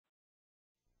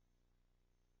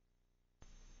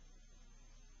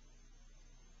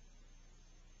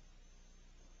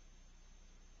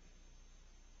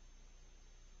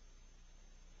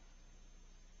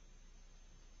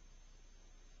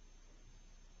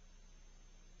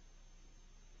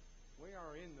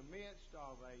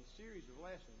of a series of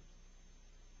lessons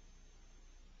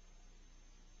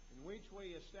in which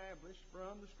we establish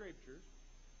from the Scriptures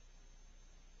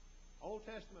Old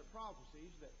Testament prophecies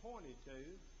that pointed to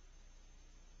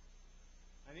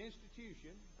an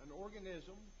institution, an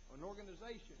organism, an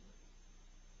organization,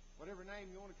 whatever name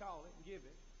you want to call it and give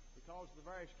it, because of the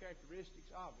various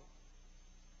characteristics of it,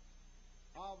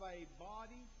 of a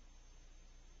body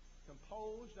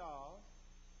composed of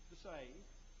the saved,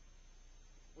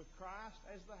 with Christ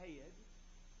as the head,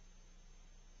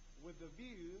 with the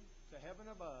view to heaven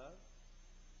above,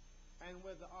 and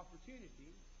with the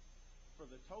opportunity for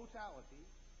the totality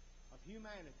of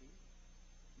humanity,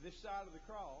 this side of the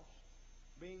cross,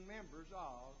 being members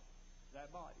of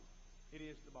that body. It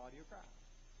is the body of Christ.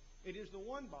 It is the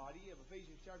one body of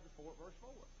Ephesians chapter 4, verse 4.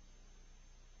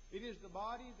 It is the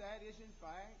body that is in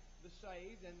fact the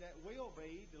saved and that will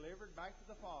be delivered back to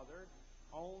the Father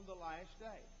on the last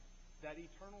day, that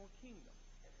eternal kingdom.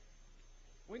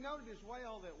 We noted as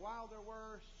well that while there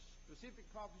were specific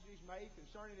prophecies made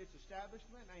concerning its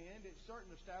establishment and its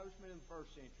certain establishment in the first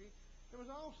century, there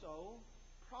was also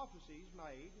prophecies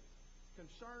made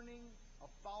concerning a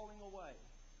falling away.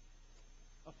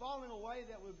 A falling away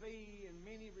that would be, in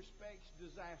many respects,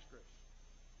 disastrous.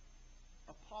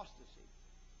 Apostasy.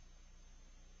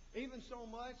 Even so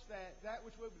much that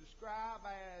which we would describe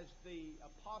as the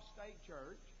apostate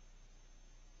church,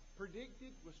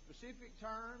 predicted with specific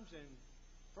terms in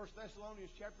 1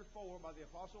 Thessalonians chapter 4 by the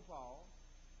Apostle Paul,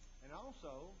 and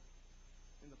also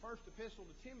in the first epistle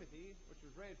to Timothy, which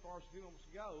was read for us a few moments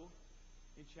ago,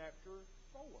 in chapter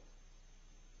 4.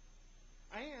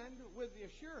 And with the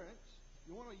assurance,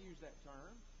 you want to use that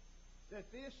term, that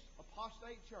this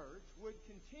apostate church would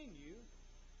continue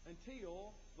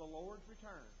until the Lord's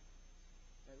return,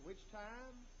 at which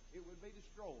time it would be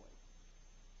destroyed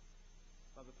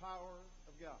by the power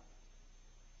of God.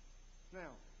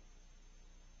 Now,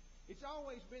 it's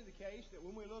always been the case that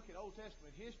when we look at Old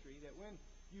Testament history, that when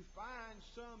you find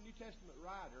some New Testament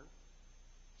writer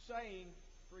saying,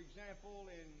 for example,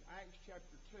 in Acts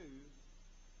chapter 2,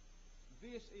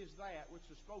 this is that which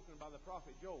is spoken by the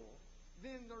prophet Joel,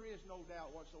 then there is no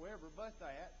doubt whatsoever but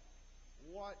that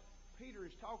what Peter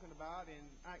is talking about in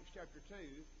Acts chapter 2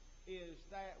 is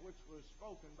that which was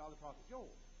spoken by the prophet Joel.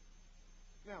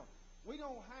 Now, we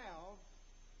don't have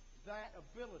that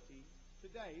ability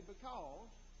today because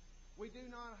we do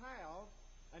not have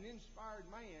an inspired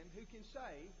man who can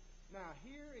say, now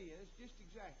here is just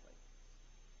exactly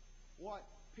what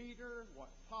Peter,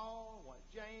 what Paul, what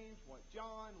James, what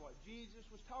John, what Jesus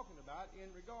was talking about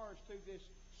in regards to this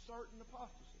certain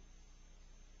apostasy.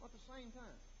 At the same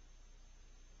time,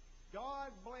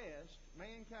 God blessed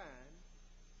mankind,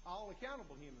 all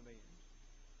accountable human beings,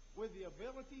 with the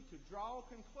ability to draw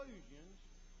conclusions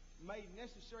made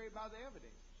necessary by the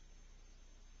evidence.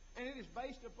 And it is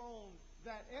based upon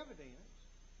that evidence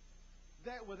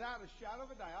that without a shadow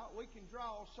of a doubt we can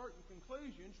draw certain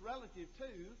conclusions relative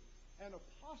to an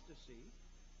apostasy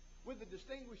with the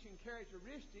distinguishing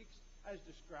characteristics as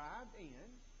described in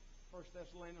 1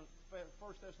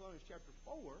 Thessalonians chapter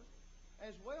 4,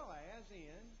 as well as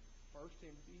in 1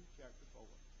 Timothy chapter 4.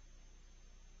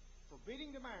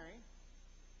 Forbidding to marry,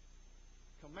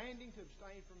 commanding to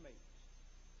abstain from meats.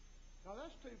 Now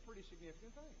that's two pretty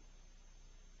significant things.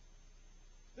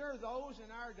 There are those in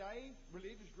our day,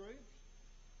 religious groups,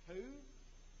 who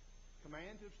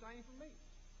command to abstain from meat.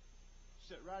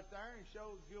 Sit right there and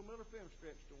show the Gil Miller film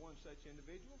strips to one such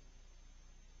individual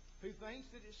who thinks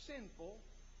that it's sinful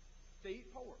to eat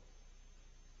pork.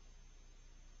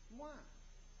 Why?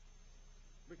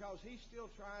 Because he's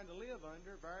still trying to live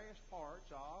under various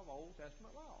parts of Old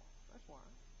Testament law. That's why.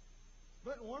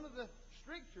 But one of the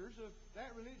strictures of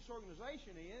that religious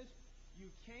organization is you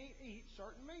can't eat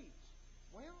certain meats.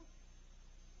 Well,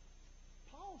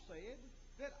 Paul said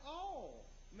that all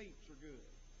meats are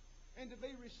good and to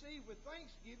be received with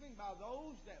thanksgiving by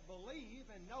those that believe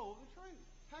and know the truth.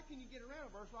 How can you get around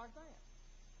a verse like that?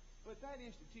 But that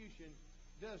institution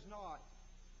does not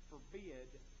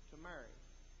forbid to marry.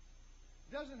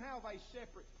 It doesn't have a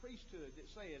separate priesthood that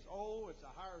says, oh, it's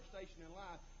a higher station in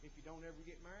life if you don't ever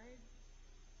get married.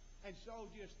 And so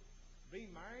just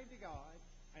be married to God,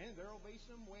 and there will be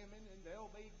some women, and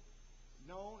they'll be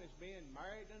known as being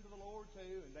married unto the Lord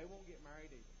too, and they won't get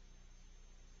married either.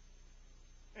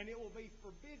 And it will be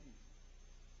forbidden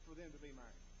for them to be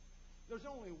married. There's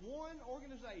only one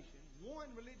organization, one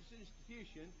religious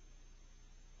institution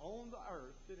on the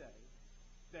earth today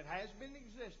that has been in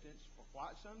existence for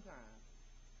quite some time,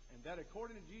 and that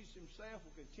according to Jesus himself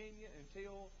will continue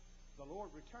until the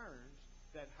Lord returns,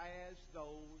 that has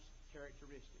those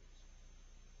characteristics.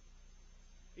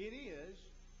 It is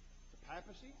the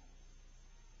papacy.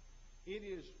 It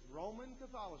is Roman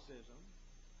Catholicism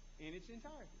in its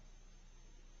entirety.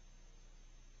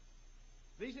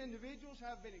 These individuals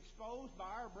have been exposed by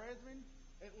our brethren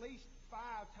at least 5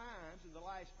 times in the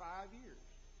last 5 years.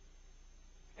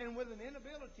 And with an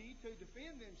inability to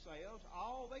defend themselves,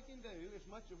 all they can do, as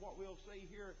much of what we'll see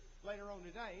here later on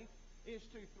today, is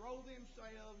to throw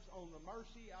themselves on the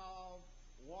mercy of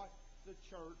what the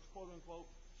church, quote-unquote,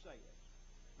 says.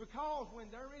 Because when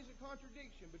there is a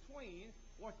contradiction between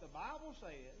what the Bible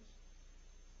says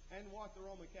and what the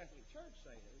Roman Catholic Church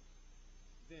says,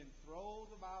 then throw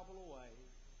the Bible away.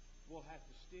 We'll have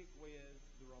to stick with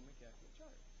the Roman Catholic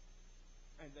Church.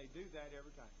 And they do that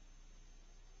every time.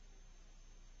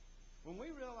 When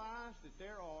we realize that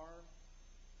there are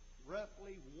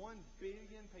roughly 1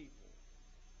 billion people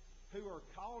who are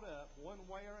caught up one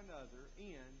way or another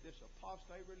in this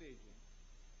apostate religion,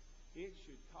 it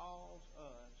should cause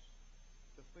us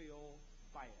to feel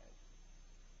bad.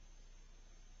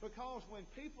 Because when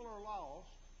people are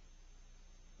lost,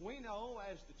 we know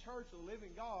as the Church of the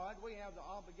Living God, we have the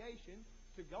obligation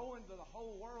to go into the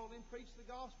whole world and preach the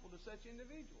gospel to such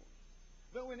individuals.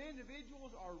 But when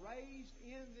individuals are raised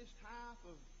in this type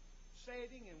of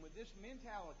setting and with this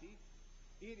mentality,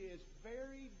 it is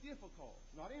very difficult,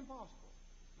 not impossible,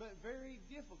 but very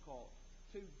difficult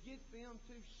to get them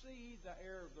to see the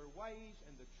error of their ways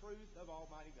and the truth of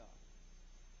Almighty God.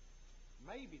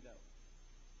 Maybe, though,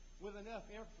 with enough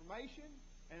information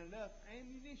and enough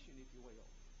ammunition, if you will,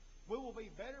 we will be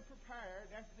better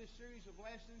prepared after this series of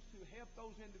lessons to help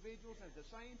those individuals and at the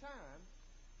same time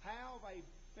have a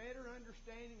better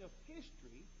understanding of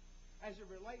history as it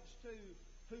relates to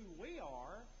who we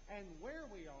are and where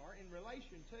we are in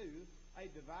relation to a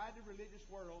divided religious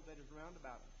world that is round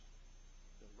about us.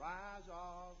 The rise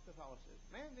of Catholicism.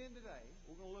 And then today,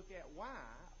 we're going to look at why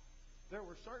there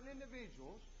were certain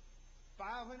individuals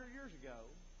 500 years ago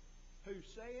who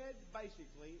said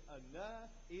basically, enough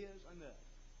is enough.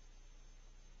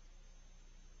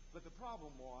 But the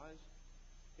problem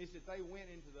is that they went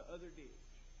into the other ditch.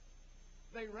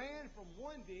 They ran from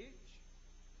one ditch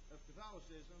of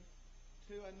Catholicism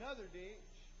to another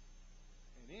ditch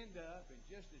and end up in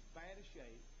just as bad a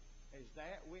shape as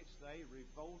that which they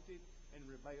revolted and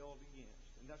rebelled against.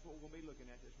 And that's what we're going to be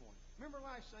looking at this morning. Remember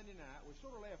last Sunday night, we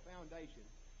sort of laid a foundation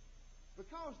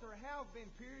because there have been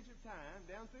periods of time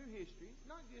down through history,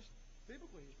 not just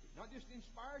biblical history, not just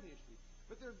inspired history,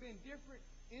 but there have been different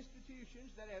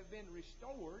institutions that have been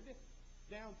restored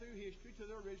down through history to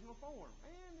their original form.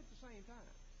 And at the same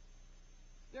time,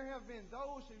 there have been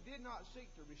those who did not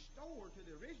seek to restore to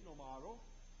the original model.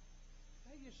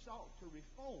 They just sought to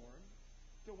reform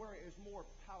to where it is more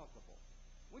palatable,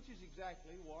 which is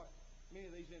exactly what many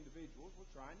of these individuals were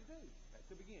trying to do at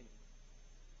the beginning.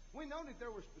 We know that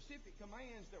there were specific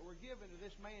commands that were given to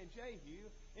this man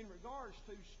Jehu in regards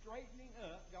to straightening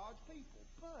up God's people.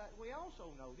 But we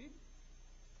also noted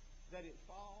that it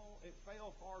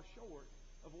fell far short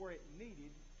of where it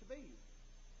needed to be.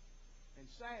 And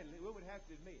sadly, we would have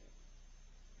to admit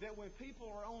that when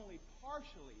people are only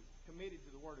partially committed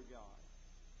to the Word of God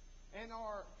and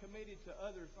are committed to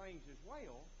other things as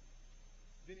well,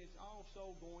 then it's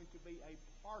also going to be a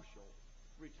partial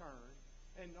return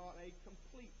and not a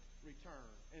complete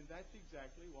return. And that's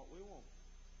exactly what we want.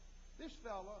 This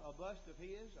fella, a bust of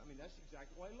his, that's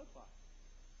exactly what he looked like.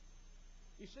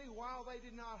 You see, while they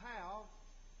did not have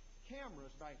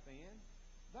cameras back then,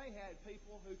 they had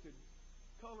people who could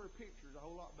color pictures a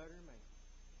whole lot better than me.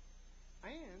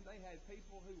 And they had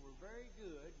people who were very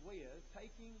good with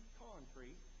taking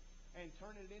concrete and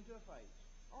turning it into a face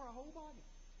or a whole body.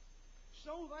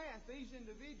 So that these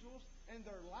individuals and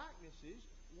their likenesses,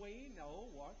 we know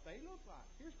what they look like.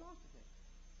 Here's Constantine.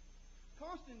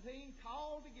 Constantine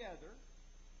called together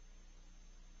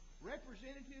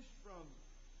representatives from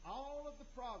all of the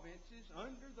provinces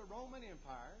under the Roman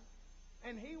Empire,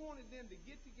 and he wanted them to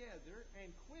get together and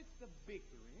quit the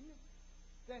bickering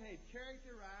that had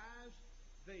characterized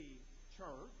the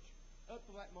church up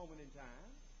to that moment in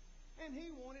time. And he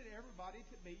wanted everybody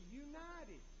to be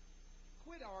united.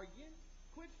 Quit arguing,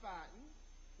 quit fighting,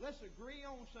 let's agree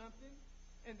on something,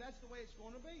 and that's the way it's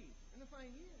going to be. And the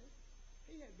thing is,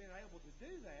 he had been able to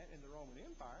do that in the Roman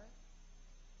Empire,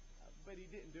 but he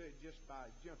didn't do it just by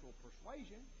gentle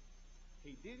persuasion.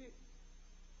 He did it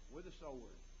with a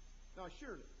sword. Now,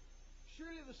 surely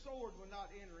the sword would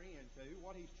not enter into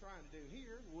what he's trying to do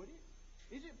here, would it?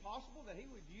 Is it possible that he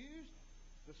would use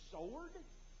the sword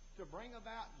to bring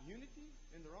about unity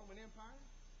in the Roman Empire?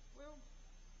 Well,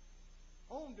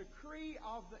 on decree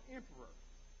of the emperor,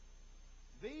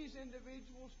 these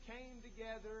individuals came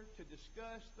together to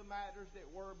discuss the matters that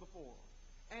were before them.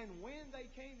 And when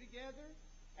they came together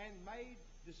and made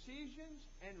decisions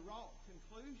and wrought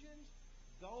conclusions,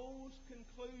 those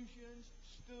conclusions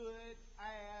stood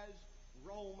as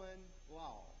Roman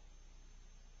law.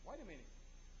 Wait a minute.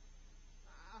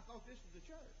 I thought this was the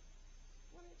church.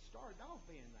 Well, it started off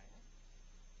being that.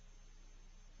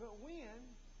 But when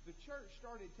the church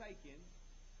started taking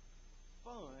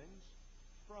funds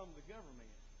from the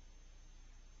government,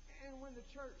 and when the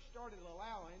church started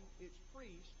allowing its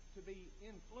priests to be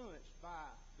influenced by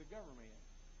the government,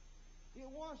 it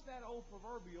was that old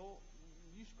proverbial,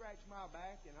 you scratch my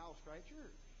back and I'll scratch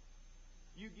yours.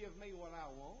 You give me what I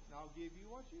want and I'll give you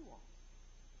what you want.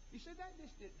 You see, that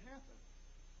just didn't happen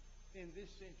in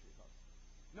this century,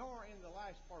 nor in the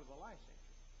last part of the last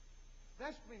century.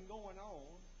 That's been going on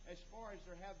as far as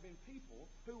there have been people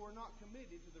who were not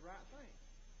committed to the right thing.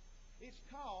 It's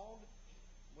called,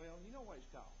 well, you know what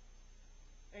it's called.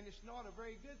 And it's not a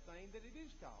very good thing that it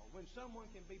is called. When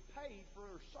someone can be paid for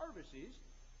their services,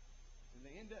 and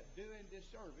they end up doing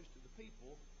disservice to the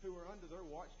people who are under their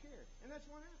watch care. And that's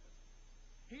what happened.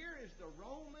 Here is the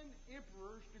Roman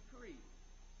emperor's decree.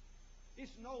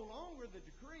 It's no longer the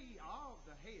decree of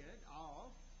the head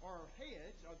of, or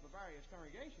heads of the various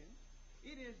congregations.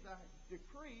 It is the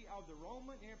decree of the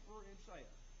Roman emperor himself.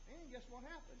 And guess what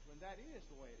happens when that is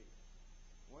the way it is?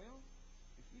 Well,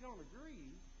 if you don't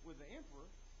agree with the emperor,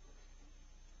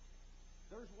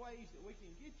 there's ways that we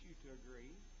can get you to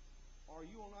agree, or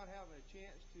you will not have a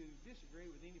chance to disagree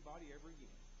with anybody ever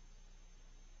again.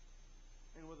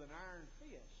 And with an iron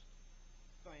fist,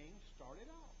 things started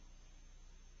off.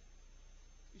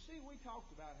 You see, we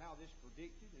talked about how this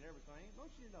predicted and everything. I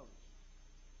want you to notice,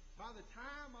 by the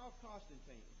time of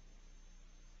Constantine,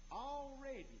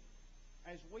 already,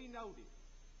 as we noted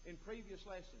in previous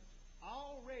lessons,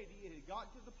 already it had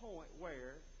got to the point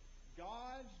where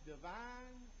God's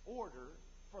divine order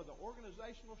for the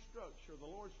organizational structure of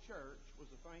the Lord's church was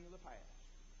a thing of the past.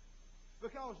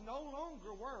 Because no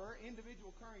longer were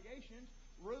individual congregations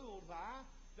ruled by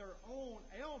their own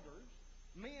elders,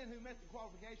 men who met the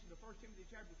qualifications of 1 Timothy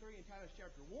chapter 3 and Titus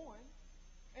chapter 1,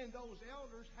 and those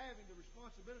elders having the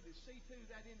responsibility to see to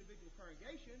that individual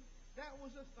congregation. That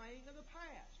was a thing of the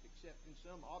past, except in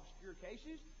some obscure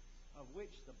cases of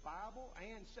which the Bible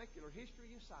and secular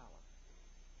history is silent.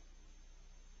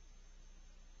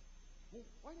 Well,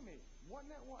 wait a minute.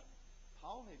 Wasn't that what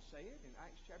Paul had said in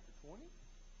Acts chapter 20?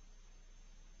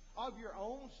 Of your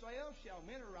own selves shall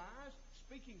men arise,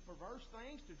 speaking perverse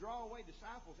things to draw away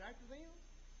disciples after them?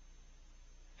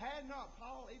 Had not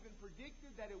Paul even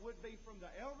predicted that it would be from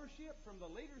the eldership, from the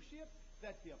leadership,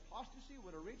 that the apostasy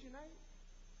would originate?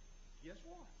 Guess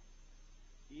what?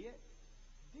 It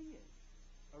did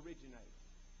originate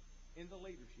in the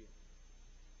leadership.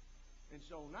 And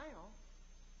so now,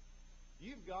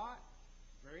 you've got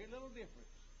very little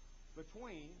difference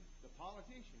between the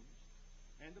politicians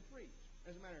and the priests.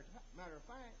 As a matter of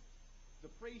fact, the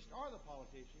priests are the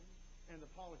politicians, and the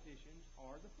politicians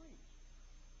are the priests.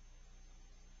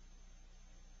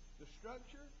 The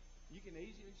structure, you can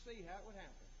easily see how it would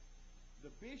happen. The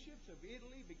bishops of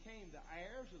Italy became the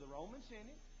heirs of the Roman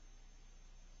Senate,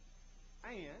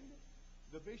 and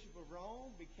the Bishop of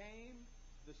Rome became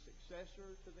the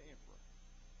successor to the emperor.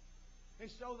 And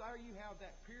so there you have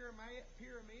that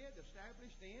pyramid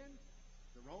established in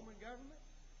the Roman government,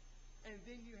 and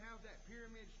then you have that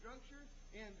pyramid structure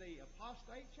in the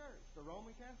apostate church, the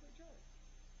Roman Catholic Church.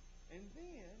 And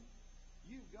then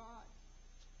you've got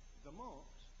the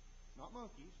monks, not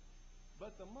monkeys,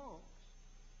 but the monks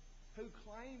who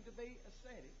claim to be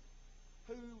ascetic,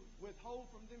 who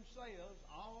withhold from themselves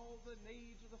all the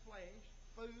needs of the flesh,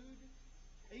 food.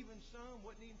 Even some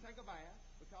wouldn't even take a bath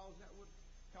because that would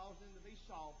cause them to be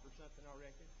soft or something, I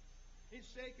reckon. It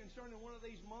said concerning one of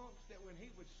these monks that when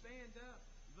he would stand up,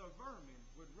 the vermin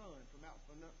would run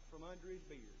from under his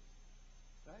beard.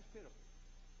 That's pitiful.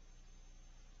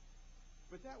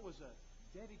 But that was a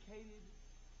dedicated,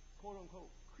 quote-unquote,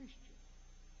 Christian.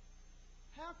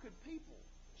 How could people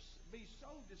be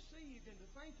so deceived into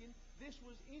thinking this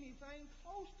was anything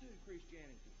close to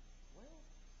Christianity? Well,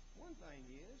 one thing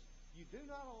is, you do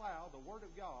not allow the Word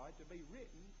of God to be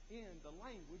written in the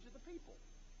language of the people.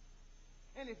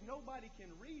 And if nobody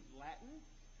can read Latin,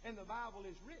 and the Bible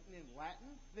is written in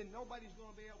Latin, then nobody's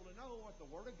going to be able to know what the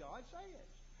Word of God says.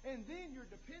 And then you're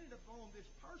dependent upon this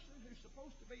person who's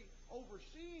supposed to be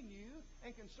overseeing you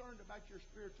and concerned about your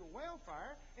spiritual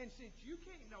welfare. And since you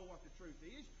can't know what the truth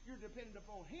is, you're dependent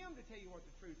upon him to tell you what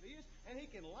the truth is, and he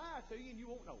can lie to you and you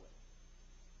won't know it.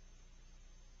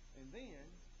 And then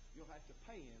you'll have to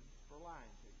pay him for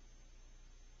lying to you.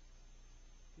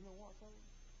 You know what, folks?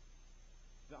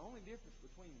 The only difference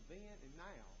between then and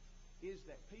now is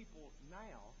that people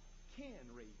now can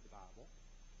read the Bible.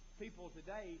 People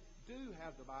today do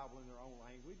have the Bible in their own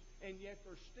language, and yet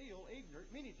they're still ignorant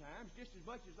many times, just as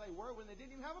much as they were when they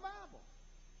didn't even have a Bible.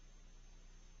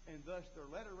 And thus they're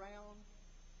led around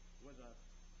with a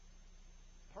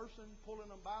person pulling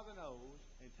them by the nose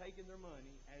and taking their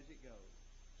money as it goes.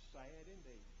 Sad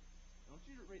indeed. I want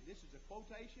you to read, this is a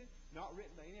quotation, not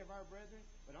written by any of our brethren,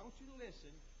 but I want you to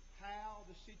listen how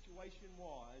the situation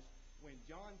was when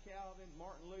John Calvin,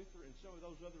 Martin Luther, and some of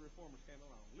those other reformers came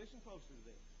along. Listen closely to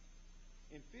this.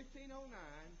 In 1509,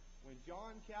 when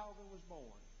John Calvin was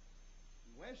born,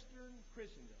 Western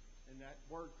Christendom, and that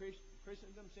word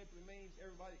Christendom simply means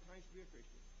everybody that claims to be a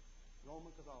Christian,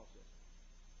 Roman Catholicism,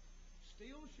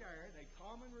 still shared a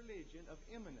common religion of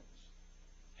immanence.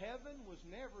 Heaven was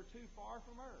never too far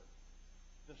from earth.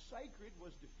 The sacred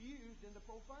was diffused in the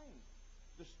profane,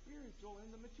 the spiritual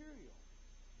in the material.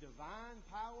 Divine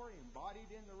power embodied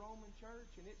in the Roman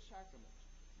Church and its sacraments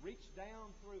reached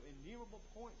down through innumerable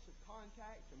points of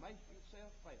contact to make itself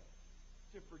felt,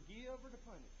 to forgive or to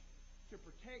punish, to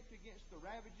protect against the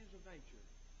ravages of nature,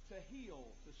 to heal,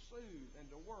 to soothe, and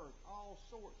to work all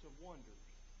sorts of wonders.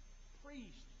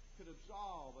 Priests could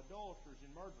absolve adulterers and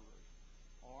murderers,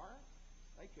 or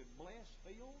they could bless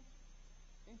fields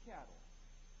and cattle.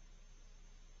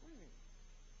 Wait a minute.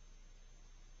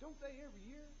 Don't they every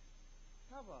year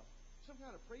have some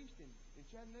kind of priest in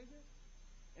Chattanooga?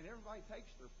 And everybody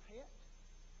takes their pet,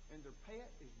 and their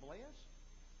pet is blessed?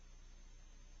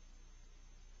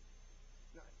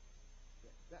 Now,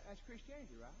 that's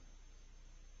Christianity, right?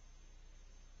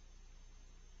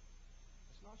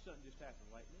 It's not something just happened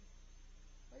lately.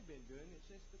 They've been doing it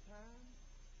since the time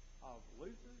of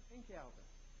Luther and Calvin.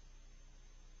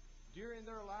 During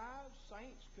their lives,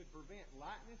 saints could prevent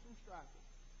lightning from striking,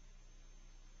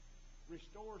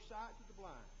 restore sight to the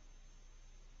blind,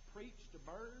 preach to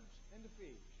birds and to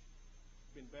fish.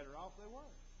 Been better off they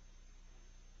were.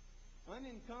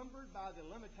 Unencumbered by the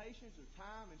limitations of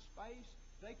time and space,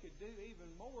 they could do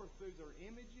even more through their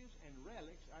images and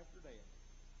relics after death.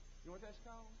 You know what that's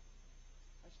called?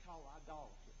 That's called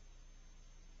idolatry.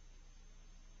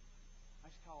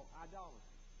 That's called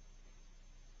idolatry.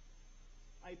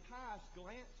 A pious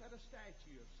glance at a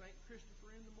statue of St.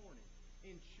 Christopher in the morning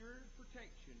ensured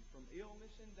protection from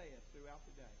illness and death throughout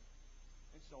the day.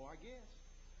 And so I guess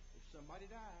if somebody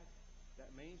died,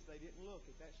 that means they didn't look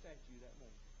at that statue that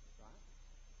morning. Right?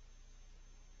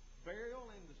 Burial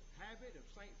in the habit of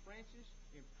St. Francis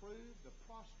improved the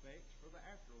prospects for the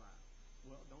afterlife.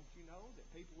 Well, don't you know that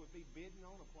people would be bidding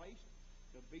on a place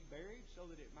to be buried so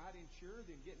that it might ensure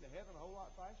them getting to heaven a whole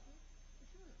lot faster? For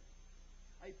sure.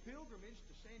 A pilgrimage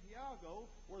to Santiago,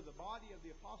 where the body of the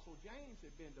Apostle James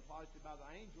had been deposited by the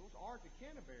angels, or to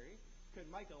Canterbury, could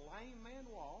make a lame man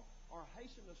walk or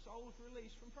hasten a soul's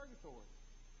release from purgatory.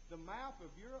 The map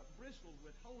of Europe bristled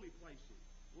with holy places.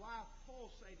 Life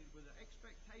pulsated with the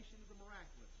expectation of the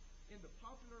miraculous. In the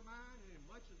popular mind and in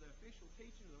much of the official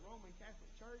teaching of the Roman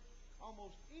Catholic Church,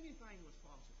 almost anything was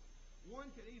possible. One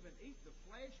could even eat the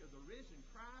flesh of the risen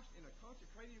Christ in a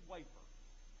consecrated wafer.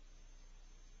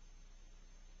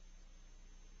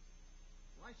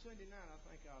 Last Sunday night, I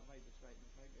think I made the statement.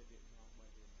 Maybe I didn't.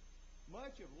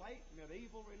 Much of late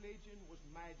medieval religion was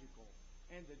magical,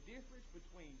 and the difference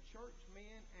between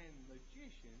churchmen and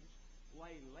magicians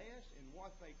lay less in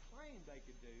what they claimed they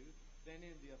could do than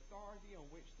in the authority on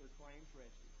which their claims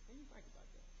rested. Can you think about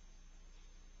that?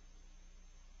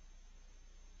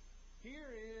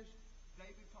 Here is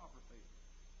David Copperfield.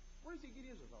 Where does he get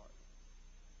his authority?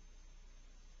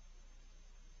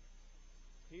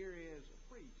 Here is a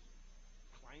priest.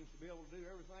 Claims to be able to do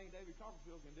everything David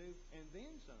Copperfield can do, and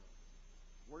then some.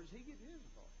 Where does he get his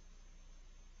authority?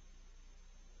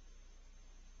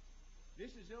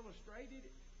 This is illustrated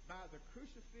by the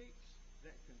crucifix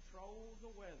that controlled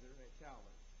the weather at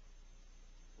Calvary.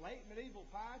 Late medieval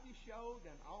piety showed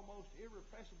an almost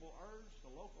irrepressible urge to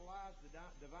localize the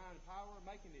divine power,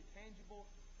 making it tangible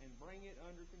and bring it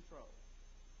under control.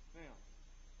 Now,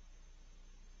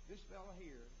 this fellow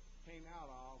here came out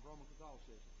of Roman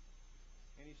Catholicism,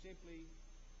 and he simply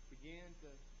began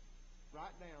to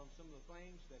write down some of the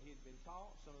things that he had been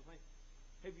taught, some of the things.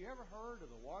 Have you ever heard of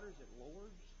the waters at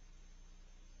Lourdes?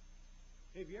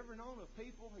 Have you ever known of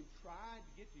people who tried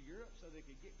to get to Europe so they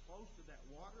could get close to that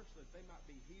water so that they might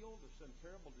be healed of some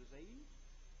terrible disease?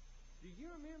 Do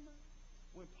you remember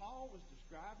when Paul was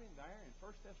describing there in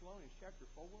 1 Thessalonians chapter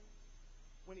 4,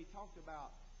 when he talked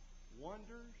about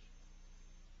wonders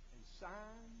and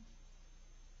signs,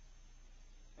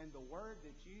 and the word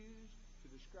that's used to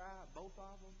describe both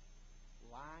of them,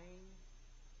 lying?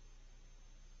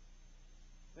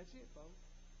 That's it, folks.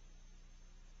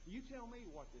 You tell me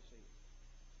what this is.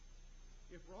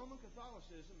 If Roman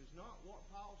Catholicism is not what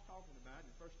Paul's talking about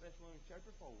in 1 Thessalonians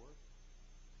chapter 4,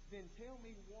 then tell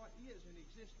me what is in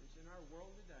existence in our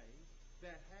world today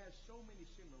that has so many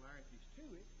similarities to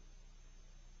it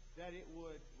that it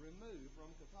would remove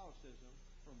Roman Catholicism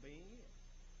from being it.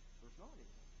 There's not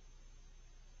anything.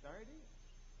 There it is.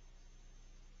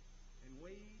 And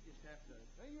we just have to...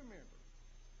 Now you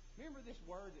remember this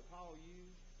word that Paul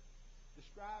used,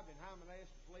 described in Hymenaeus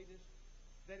and Philetus,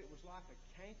 that it was like a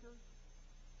canker.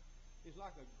 It's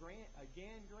like a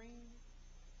gangrene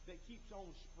that keeps on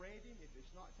spreading if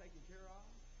it's not taken care of.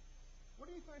 What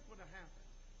do you think would have happened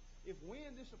if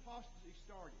when this apostasy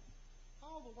started,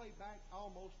 all the way back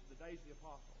almost to the days of the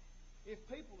apostles, if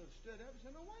people had stood up and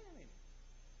said, no, wait a minute.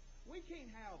 We can't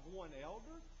have one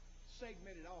elder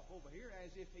segmented off over here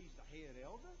as if he's the head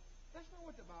elder. That's not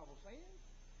what the Bible says.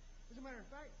 As a matter of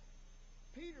fact,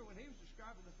 Peter, when he was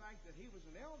describing the fact that he was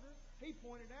an elder, he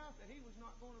pointed out that he was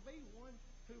not going to be one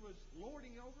who was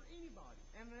lording over anybody.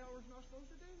 And an elder's not supposed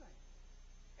to do that.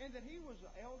 And that he was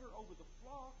an elder over the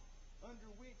flock under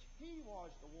which he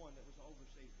was the one that was the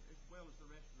overseer, as well as the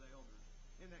rest of the elders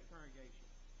in that congregation.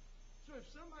 So if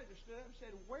somebody just stood up and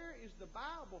said, where is the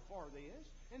Bible for this?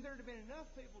 And there would have been enough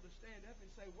people to stand up and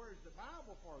say, where's the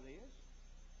Bible for this?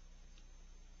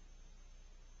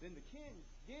 Then the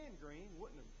gangrene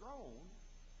wouldn't have grown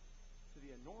to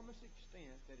the enormous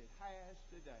extent that it has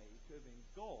today to have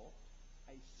engulfed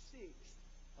a sixth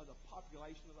of the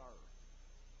population of the earth.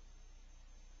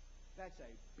 That's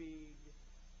a big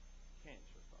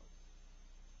cancer, folks.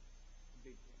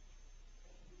 Big cancer.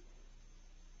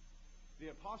 The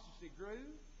apostasy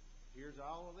grew. Here's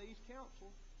all of these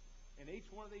councils. And each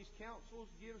one of these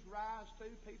councils gives rise to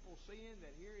people seeing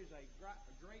that here is a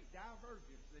great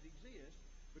divergence that exists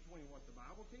between what the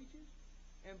Bible teaches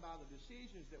and by the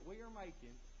decisions that we are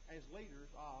making as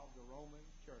leaders of the Roman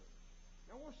Church.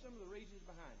 Now, what are some of the reasons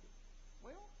behind it?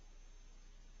 Well,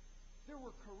 there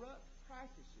were corrupt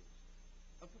practices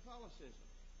of Catholicism.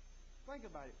 Think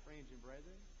about it, friends and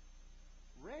brethren.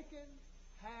 Reckon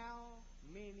how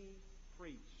many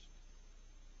priests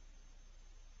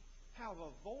have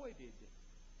avoided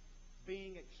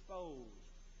being exposed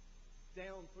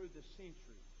down through the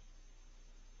centuries.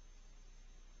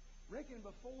 Reckon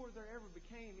before there ever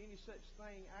became any such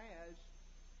thing as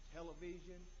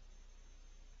television,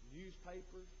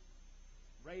 newspapers,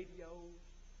 radios.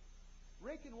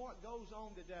 Reckon what goes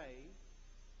on today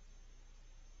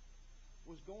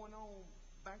was going on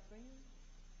back then?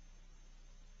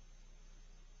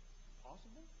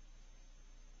 Possible?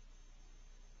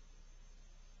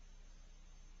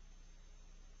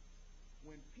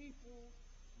 When people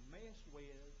mess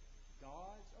with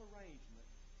God's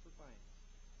arrangement for things.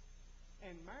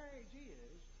 And marriage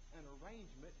is an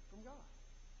arrangement from God.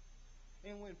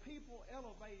 And when people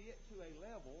elevate it to a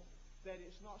level that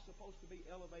it's not supposed to be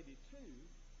elevated to,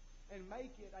 and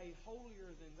make it a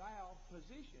holier-than-thou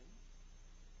position,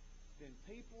 then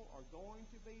people are going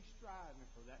to be striving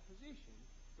for that position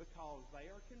because they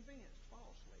are convinced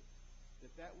falsely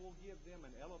that that will give them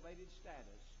an elevated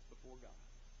status before God.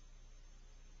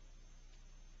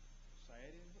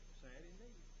 Sad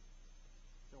indeed.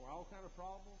 There were all kind of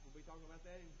problems. We'll be talking about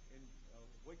that in a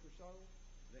week or so.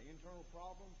 The internal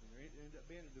problems, and there ended up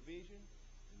being a division.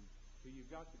 And so you've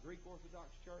got the Greek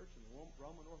Orthodox Church and the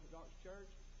Roman Orthodox Church.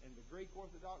 And the Greek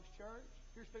Orthodox Church,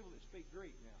 here's people that speak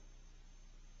Greek now.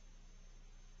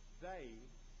 They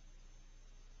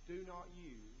do not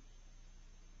use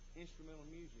instrumental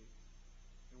music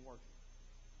in worship.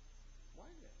 Why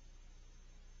is that?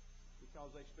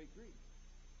 Because they speak Greek.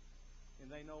 And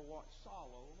they know what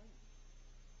solo means.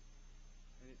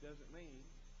 And it doesn't mean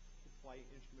to play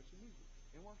instruments of music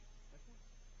in worship. That's right.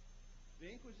 The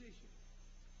Inquisition.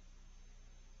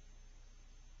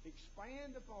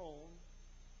 Expand upon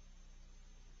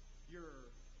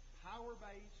your power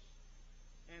base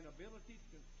and ability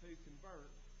to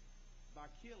convert by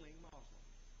killing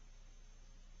Muslims.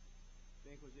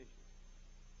 The Inquisition.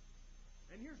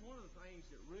 And here's one of the things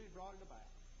that really brought it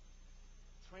about.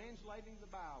 Translating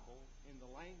the Bible in the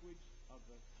language of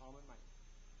the common man.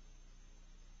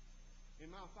 In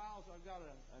my files, I've got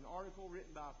an article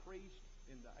written by a priest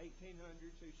in the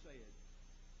 1800s who said,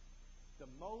 the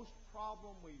most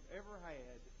problem we've ever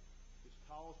had is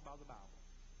caused by the Bible.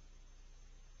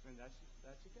 And that's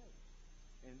the case.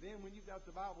 And then when you've got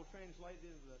the Bible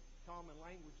translated into the common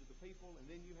language of the people, and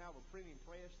then you have a printing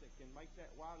press that can make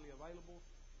that widely available,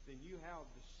 then you have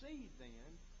the seed then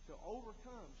to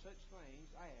overcome such things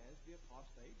as the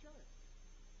apostate church.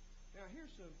 Now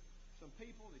here's some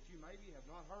people that you maybe have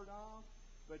not heard of,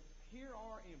 but here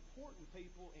are important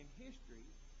people in history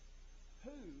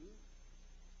who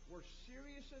were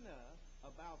serious enough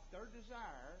about their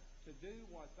desire to do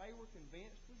what they were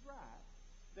convinced was right,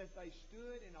 that they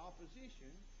stood in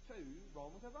opposition to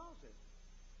Roman Catholicism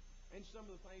and some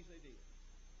of the things they did.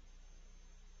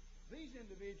 These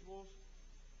individuals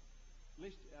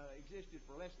existed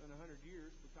for less than 100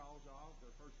 years because of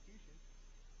their persecution,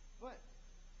 but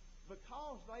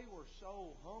because they were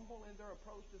so humble in their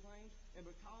approach to things, and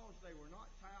because they were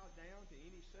not tied down to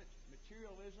any such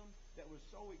materialism that was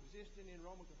so existent in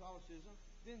Roman Catholicism,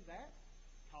 then that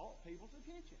caught people's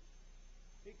attention.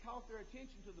 It caught their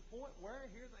attention to the point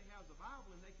where here they have the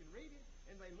Bible and they can read it,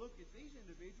 and they look at these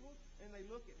individuals and they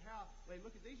look at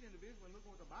these individuals and look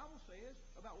at what the Bible says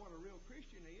about what a real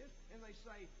Christian is, and they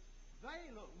say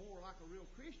they look more like a real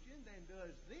Christian than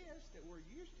does this that we're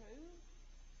used to.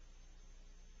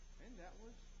 And that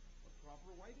was a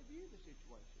proper way to view the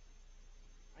situation.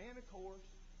 And of course,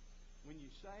 when you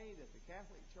say that the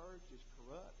Catholic Church is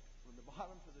corrupt from the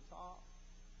bottom to the top,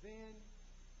 then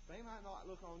they might not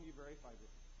look on you very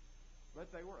favorably.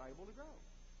 But they were able to grow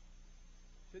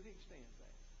to the extent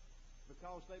that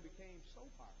because they became so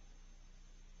powerful.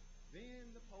 Then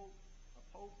a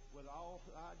Pope with all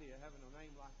the idea having a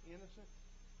name like Innocent,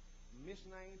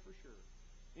 misnamed for sure,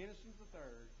 Innocent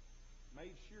III,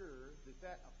 made sure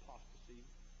that apostasy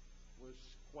was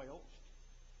squelched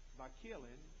by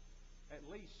killing at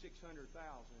least 600,000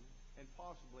 and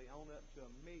possibly on up to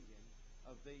 1 million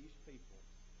of these people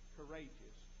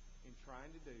courageous in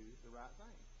trying to do the right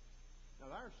thing.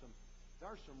 Now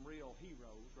there's some real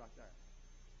heroes right there.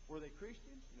 Were they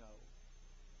Christians? No.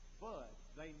 But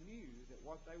they knew that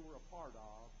what they were a part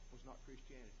of was not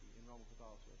Christianity in Roman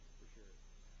Catholicism, for sure.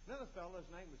 Another fellow,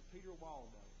 his name was Peter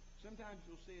Waldo. Sometimes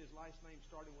you'll see his last name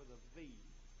starting with a V.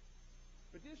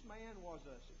 But this man was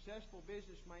a successful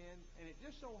businessman, and it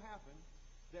just so happened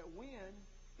that when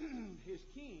his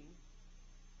king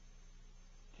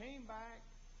came back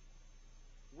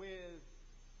with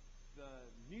the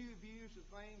new views of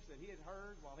things that he had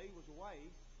heard while he was away,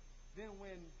 then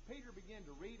when Peter began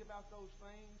to read about those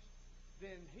things,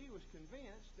 then he was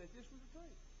convinced that this was the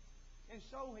truth. And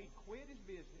so he quit his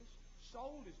business,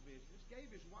 sold his business, gave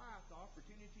his wife the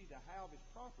opportunity to have his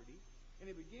property, and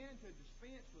he began to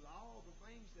dispense with all the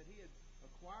things that he had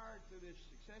acquired through this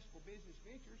successful business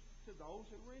ventures to those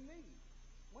who were in need.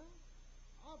 Well,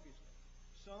 obviously,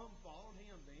 some followed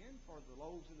him then for the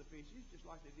loaves and the fishes, just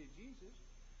like they did Jesus.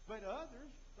 But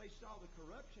others, they saw the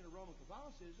corruption of Roman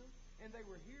Catholicism, and they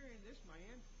were hearing this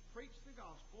man preach the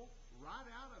gospel right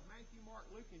out of Matthew, Mark,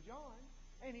 Luke, and John,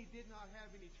 and he did not have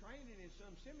any training in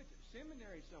some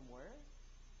seminary somewhere.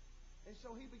 And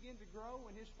so he began to grow,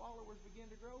 and his followers began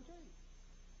to grow too.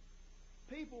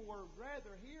 People would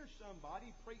rather hear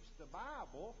somebody preach the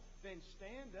Bible than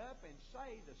stand up and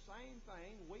say the same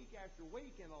thing week after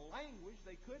week in a language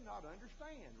they could not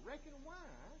understand. Reckon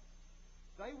why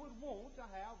they would want to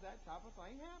have that type of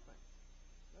thing happen?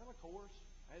 Well, of course,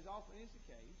 as often is the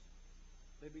case,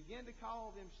 they began to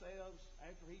call themselves,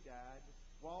 after he died,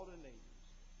 Waldenese.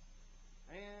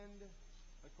 And,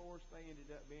 of course, they ended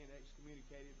up being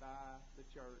excommunicated by the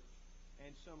church,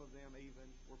 and some of them even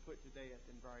were put to death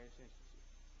in various instances.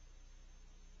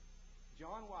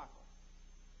 John Wycliffe.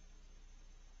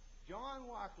 John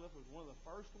Wycliffe was one of the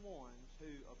first ones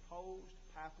who opposed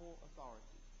papal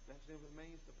authority. That simply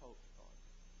means the Pope's authority.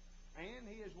 And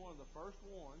he is one of the first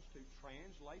ones to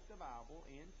translate the Bible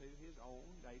into his own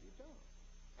native tongue.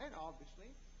 And obviously,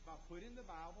 by putting the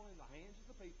Bible in the hands of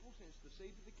the people, since the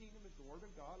seed of the kingdom is the Word of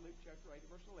God, Luke chapter 8,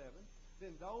 verse 11,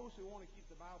 then those who want to keep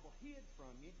the Bible hid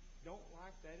from you don't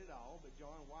like that at all, but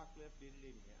John Wycliffe did it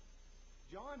anyhow.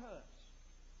 John Huss.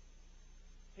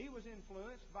 He was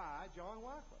influenced by John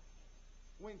Wycliffe.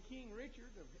 When King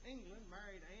Richard of England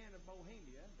married Anne of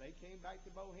Bohemia, they came back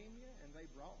to Bohemia and they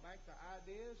brought back the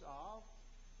ideas of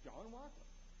John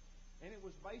Wycliffe. And it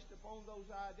was based upon those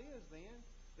ideas then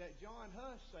that John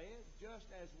Huss said, just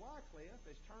as Wycliffe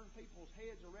has turned people's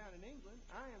heads around in England,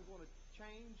 I am going to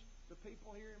change the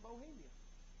people here in Bohemia.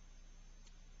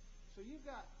 So you've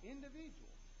got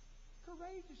individuals,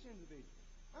 courageous individuals.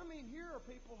 I mean, here are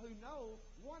people who know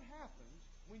what happens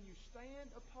when you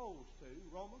stand opposed to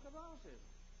Roman Catholicism.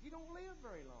 You don't live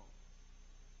very long.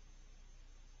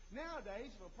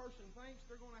 Nowadays, if a person thinks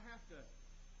they're going to have to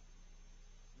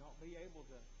not be able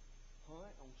to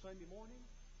hunt on Sunday morning,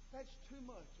 that's too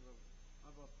much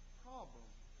of a problem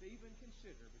to even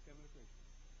consider becoming a Christian.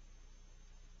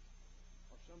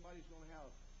 Or somebody's going to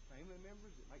have family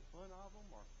members that make fun of them,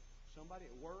 or somebody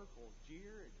at work will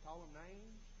jeer and call them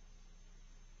names.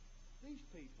 These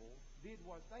people did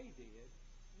what they did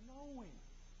knowing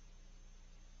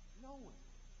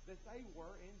that they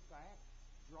were, in fact,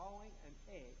 drawing an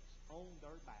X on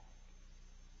their back.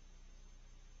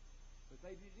 But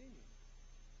they did it anyway.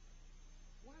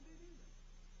 Why did they do that?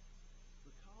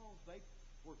 Because they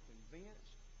were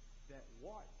convinced that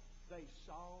what they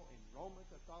saw in Roman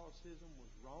Catholicism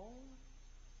was wrong,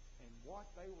 and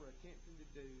what they were attempting to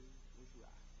do was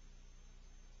right.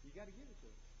 You got to give it to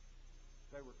them.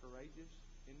 They were courageous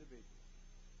individuals.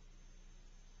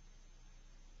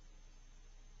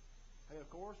 He, of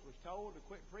course, was told to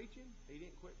quit preaching. He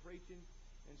didn't quit preaching,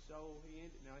 and so he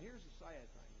ended. Now, here's the sad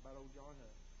thing about old John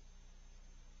Huss.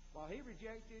 While he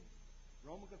rejected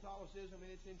Roman Catholicism in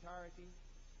its entirety,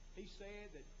 he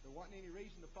said that there wasn't any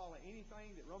reason to follow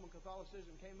anything that Roman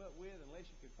Catholicism came up with unless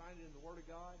you could find it in the Word of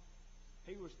God.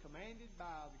 He was commanded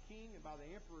by the king and by the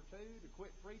emperor, too, to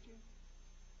quit preaching,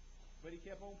 but he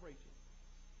kept on preaching.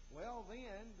 Well,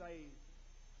 then they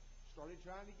started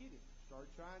trying to get him.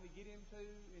 Started trying to get him to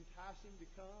entice him to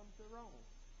come to Rome.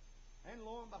 And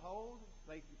lo and behold,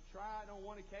 they tried on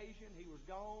one occasion. He was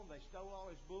gone. They stole all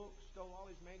his books, stole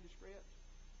all his manuscripts.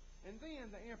 And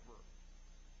then the emperor,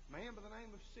 a man by the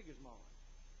name of Sigismund,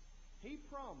 he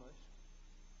promised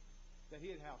that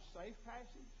he'd have safe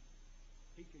passage.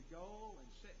 He could go and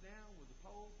sit down with the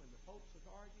Pope and the Pope's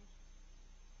authorities,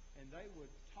 and they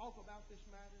would talk about this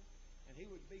matter, and he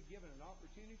would be given an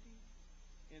opportunity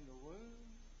in the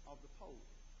room of the Pope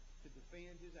to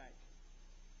defend his actions.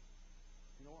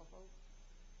 You know what, folks?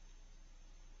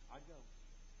 I'd go.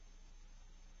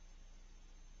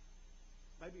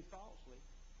 Maybe falsely,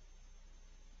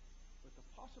 but the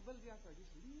possibility out there,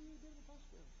 just a little bit of a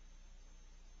possibility.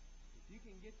 If you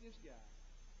can get this guy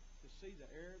to see the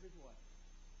error of his way,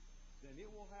 then it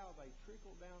will have a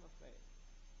trickle-down effect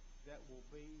that will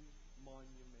be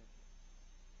monumental.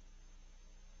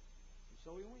 And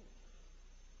so he went.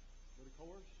 But of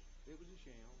course, it was a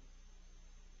sham.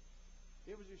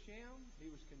 It was a sham. He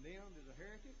was condemned as a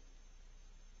heretic.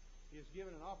 He was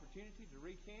given an opportunity to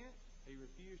recant. He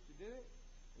refused to do it.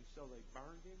 And so they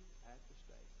burned him at the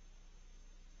stake.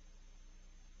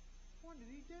 What did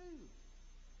he do?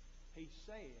 He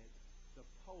said, the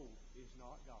Pope is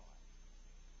not God.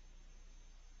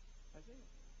 That's it.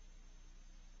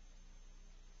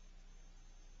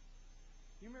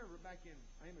 You remember back in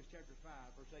Amos chapter 5,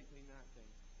 verse 18, 19.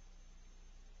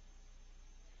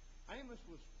 Amos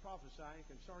was prophesying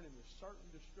concerning the certain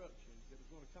destruction that was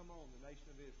going to come on the nation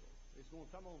of Israel. It's going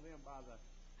to come on them by the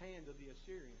hand of the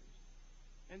Assyrians.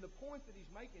 And the point that he's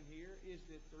making here is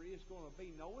that there is going to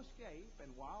be no escape,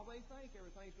 and while they think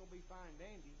everything's going to be fine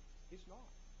dandy, it's not.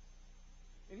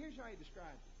 And here's how he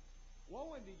describes it.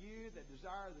 Woe unto you that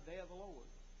desire the day of the Lord.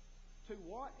 To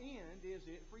what end is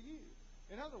it for you?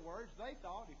 In other words, they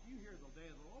thought if you hear the day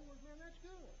of the Lord, man, that's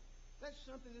good. That's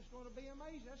something that's going to be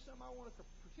amazing. That's something I want to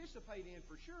participate in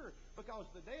for sure. Because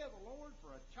the day of the Lord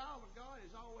for a child of God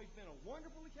has always been a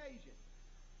wonderful occasion.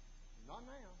 Not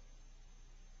now.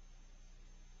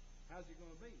 How's it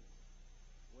going to be?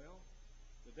 Well,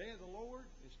 the day of the Lord,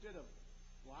 instead of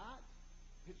light,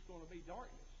 it's going to be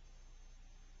darkness.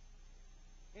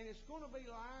 And it's going to be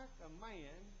like a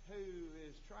man who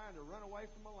is trying to run away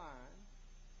from a lion.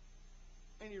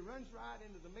 And he runs right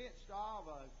into the midst of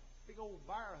a big old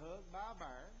bear hug by a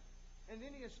bear. And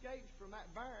then he escapes from that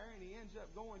bear, and he ends up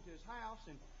going to his house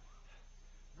and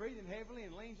breathing heavily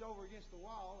and leans over against the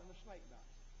wall, and the snake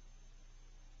bites him.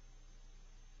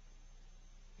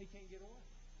 He can't get away.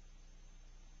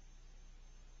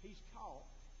 He's caught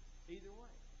either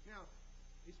way. Now,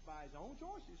 it's by his own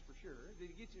choices for sure that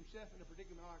he gets himself in a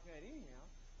predicament like that anyhow.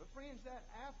 But friends, that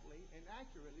aptly and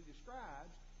accurately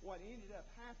describes what ended up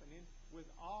happening with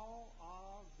all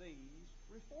of these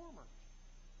reformers.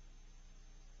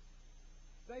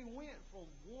 They went from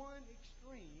one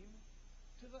extreme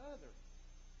to the other.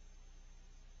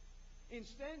 In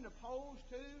standing opposed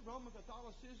to Roman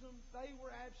Catholicism, they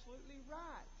were absolutely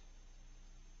right.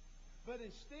 But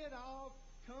instead of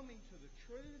coming to the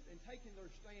truth and taking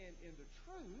their stand in the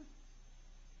truth,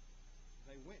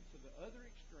 they went to the other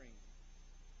extreme.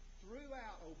 Threw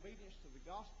out obedience to the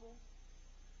gospel,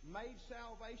 made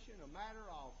salvation a matter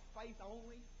of faith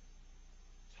only,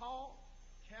 taught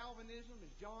Calvinism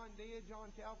as John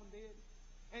Calvin did,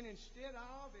 and instead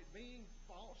of it being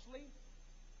falsely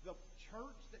the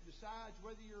church that decides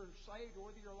whether you're saved or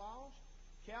whether you're lost,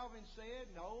 Calvin said,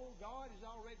 no, God has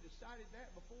already decided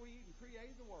that before He even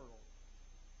created the world.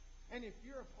 And if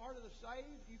you're a part of the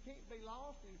saved, you can't be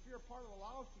lost, and if you're a part of the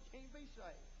lost, you can't be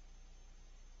saved.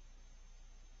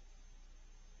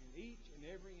 In each and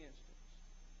every instance,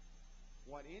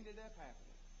 what ended up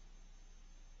happening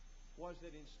was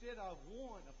that instead of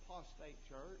one apostate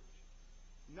church,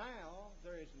 now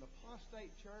there is an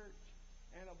apostate church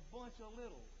and a bunch of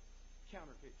little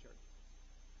counterfeit churches.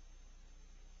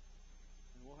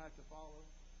 And we'll have to follow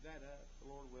that up, the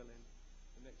Lord willing,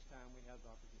 the next time we have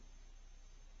the opportunity.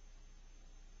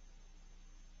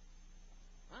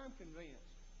 I'm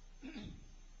convinced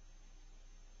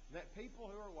that people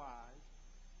who are wise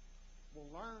will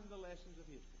learn the lessons of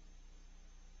history.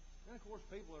 And of course,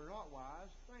 people that are not wise,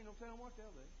 there ain't no telling what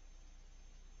they'll do.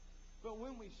 But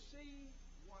when we see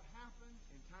what happened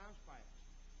in times past,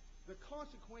 the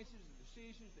consequences of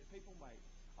decisions that people made,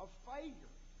 of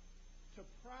failure to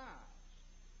prize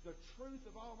the truth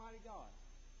of Almighty God,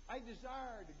 a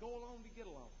desire to go along to get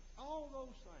along, all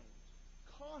those things,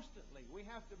 constantly we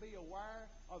have to be aware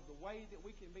of the way that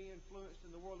we can be influenced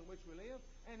in the world in which we live,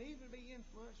 and even be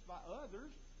influenced by others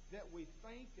that we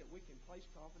think that we can place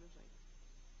confidence in.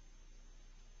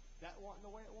 That wasn't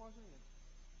the way it was then.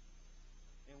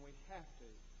 And we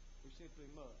simply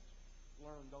must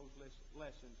learn those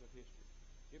lessons of history.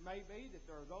 It may be that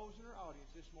there are those in our audience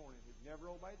this morning who've never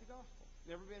obeyed the gospel,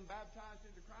 never been baptized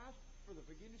into Christ for the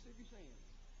forgiveness of your sins.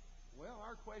 Well,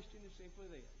 our question is simply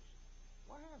this: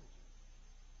 why haven't you?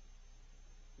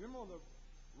 Remember on the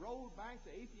road back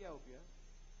to Ethiopia,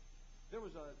 there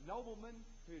was a nobleman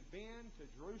who had been to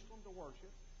Jerusalem to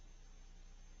worship.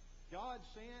 God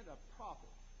sent a prophet,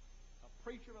 a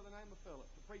preacher by the name of Philip,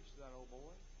 to preach to that old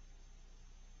boy.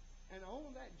 And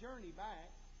on that journey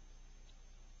back,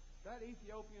 that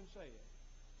Ethiopian said,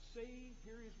 "See,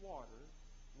 here is water.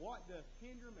 What doth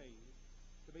hinder me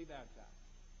to be baptized?"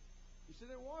 He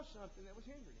said there was something that was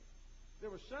hindering him.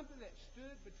 There was something that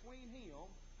stood between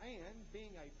him and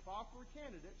being a proper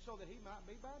candidate so that he might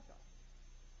be baptized.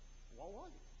 What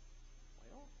was it?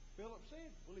 Well, Philip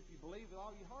said, "Well, if you believe with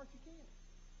all your heart, you can."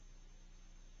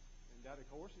 And that, of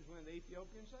course, is when the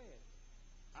Ethiopian said,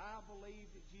 "I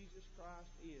believe that Jesus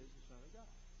Christ is the Son of God."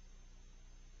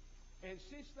 And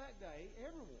since that day,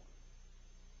 everyone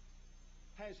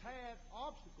has had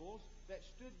obstacles that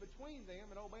stood between them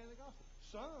and obeying the gospel.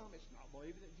 Some, it's not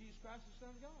believing that Jesus Christ is the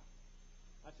Son of God.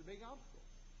 That's a big obstacle.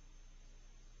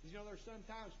 You know, there's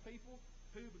sometimes people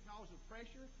who, because of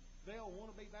pressure, they'll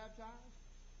want to be baptized.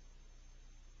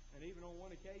 And even on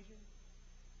one occasion,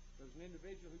 there was an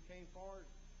individual who came forward.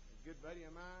 A good buddy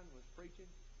of mine was preaching.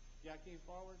 The guy came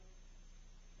forward.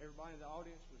 Everybody in the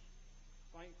audience was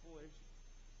thankful this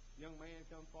young man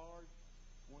come forward,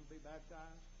 wanted to be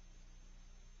baptized.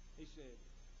 He said,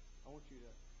 "I want you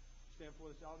to stand before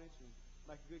this audience and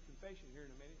make a good confession here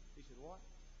in a minute." He said, "What?"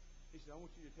 He said, "I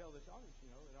want you to tell this audience,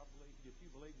 that I believe, if you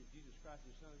believe that Jesus Christ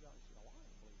is the Son of God." He said, "Oh, I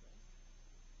don't believe that."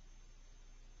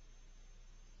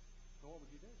 So what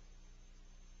would you do?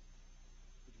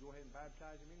 Would you go ahead and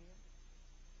baptize him anyhow?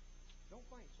 Don't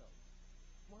think so.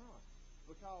 Why not?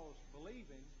 Because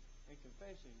believing and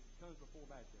confessing comes before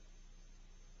baptism.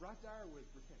 Right there with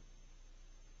repentance.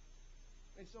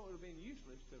 And so it would have been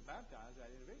useless to baptize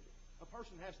that individual. A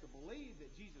person has to believe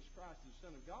that Jesus Christ is the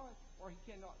Son of God, or he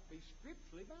cannot be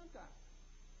scripturally baptized.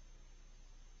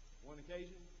 One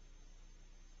occasion,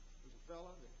 there was a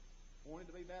fellow that wanted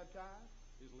to be baptized.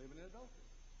 He was living in adultery.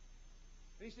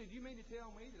 And he said, "You mean to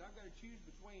tell me that I've got to choose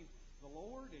between the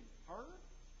Lord and her?"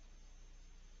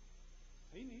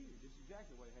 He knew just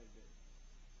exactly what he had to do.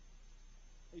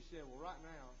 He said, "Well, right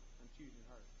now, I'm choosing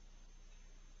her.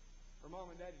 Her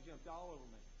mom and daddy jumped all over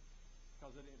me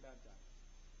because I didn't baptize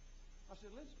her." I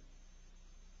said, "Listen,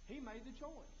 he made the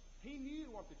choice. He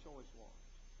knew what the choice was."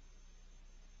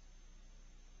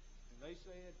 And they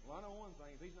said, "Well, I know one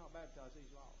thing. If he's not baptized,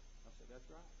 he's lost." I said, "That's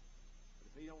right.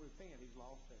 But if he don't repent, he's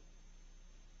lost too.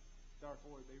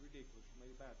 Therefore, it'd be ridiculous for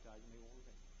me to baptize him. He won't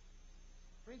repent."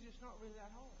 Friends, it's not really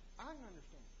that hard. I can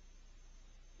understand.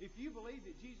 If you believe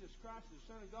that Jesus Christ is the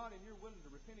Son of God and you're willing to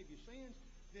repent of your sins,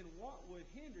 then what would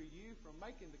hinder you from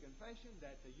making the confession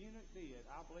that the eunuch did?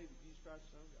 "I believe that Jesus Christ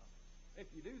is the Son of God."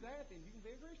 If you do that, then you can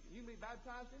be a Christian. You can be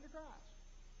baptized into Christ.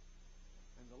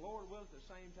 And the Lord will at the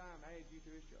same time add you to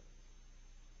His church.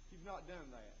 If you've not done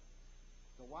that,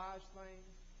 the wise thing,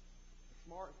 the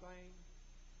smart thing,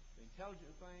 the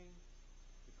intelligent thing,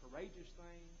 the courageous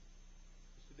thing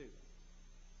is to do that.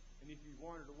 And if you've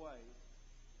wandered away,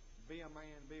 be a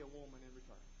man, be a woman in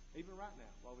return. Even right now,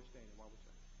 while we're standing, while we're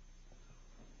saying.